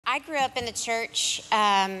I grew up in the church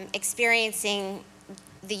experiencing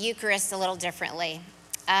the Eucharist a little differently.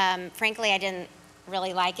 Frankly, I didn't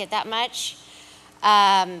really like it that much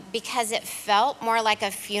because it felt more like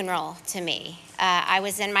a funeral to me. I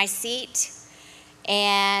was in my seat,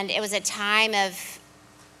 and it was a time of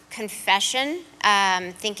confession,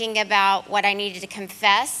 thinking about what I needed to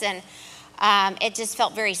confess, and it just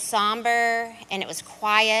felt very somber, and it was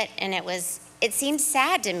quiet, and it seemed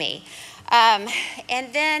sad to me.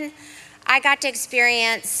 And then I got to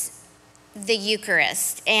experience the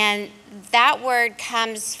Eucharist, and that word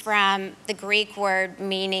comes from the Greek word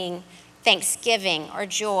meaning thanksgiving or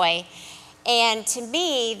joy. And to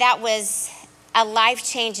me, that was a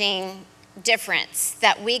life-changing difference,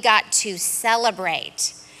 that we got to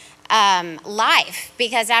celebrate life,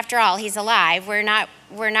 because after all, he's alive. We're not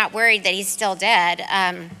worried that he's still dead.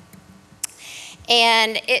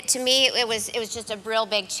 And to me, it was just a real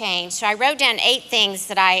big change. So I wrote down 8 things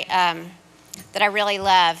that I really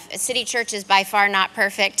love. City Church is by far not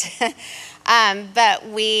perfect, but I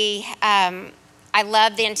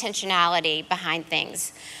love the intentionality behind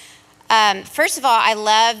things. First of all, I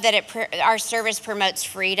love that our service promotes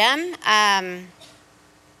freedom,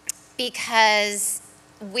 because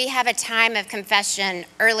we have a time of confession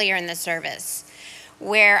earlier in the service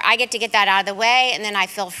where I get to get that out of the way, and then I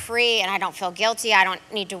feel free and I don't feel guilty. I don't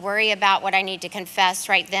need to worry about what I need to confess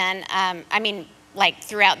right then. Like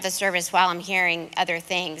throughout the service while I'm hearing other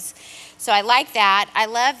things. So I like that. I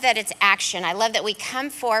love that it's action. I love that we come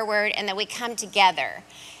forward and that we come together,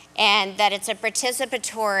 and that it's a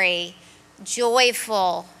participatory,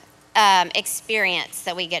 joyful experience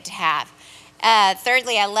that we get to have.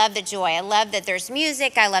 Thirdly, I love the joy. I love that there's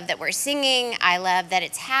music. I love that we're singing. I love that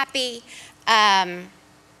it's happy.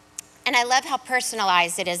 And I love how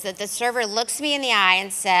personalized it is, that the server looks me in the eye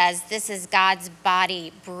and says, this is God's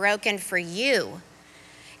body broken for you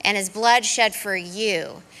and his blood shed for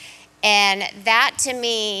you. And that to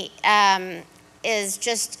me is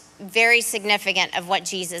just very significant of what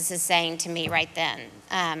Jesus is saying to me right then.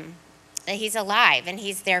 That he's alive and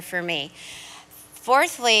he's there for me.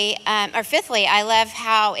 Fifthly, I love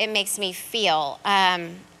how it makes me feel. I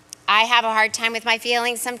have a hard time with my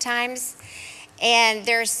feelings sometimes. And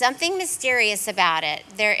there's something mysterious about it.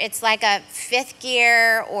 It's like a fifth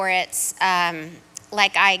gear, or it's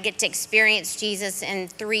like I get to experience Jesus in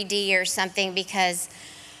 3D or something, because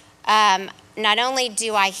not only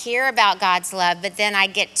do I hear about God's love, but then I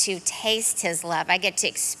get to taste his love. I get to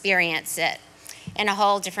experience it in a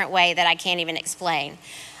whole different way that I can't even explain.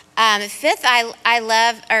 Sixthly, I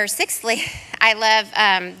love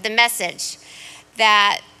the message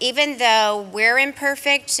that even though we're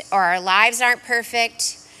imperfect or our lives aren't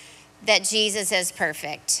perfect, that Jesus is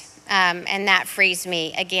perfect. And that frees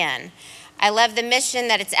me again. I love the mission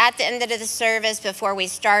that it's at the end of the service before we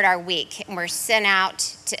start our week. And we're sent out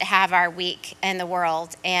to have our week in the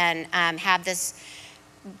world and have this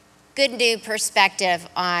good new perspective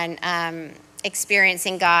on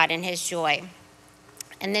experiencing God and his joy.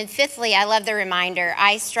 And then fifthly, I love the reminder.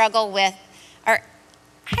 I struggle with,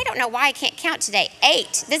 I don't know why I can't count today.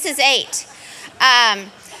 8. This is 8. I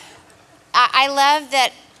love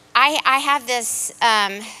that I have this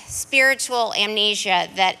spiritual amnesia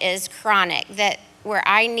that is chronic, where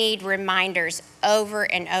I need reminders over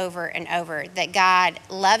and over and over that God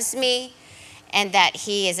loves me and that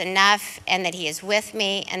he is enough and that he is with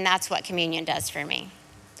me, and that's what communion does for me.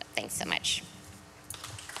 So thanks so much.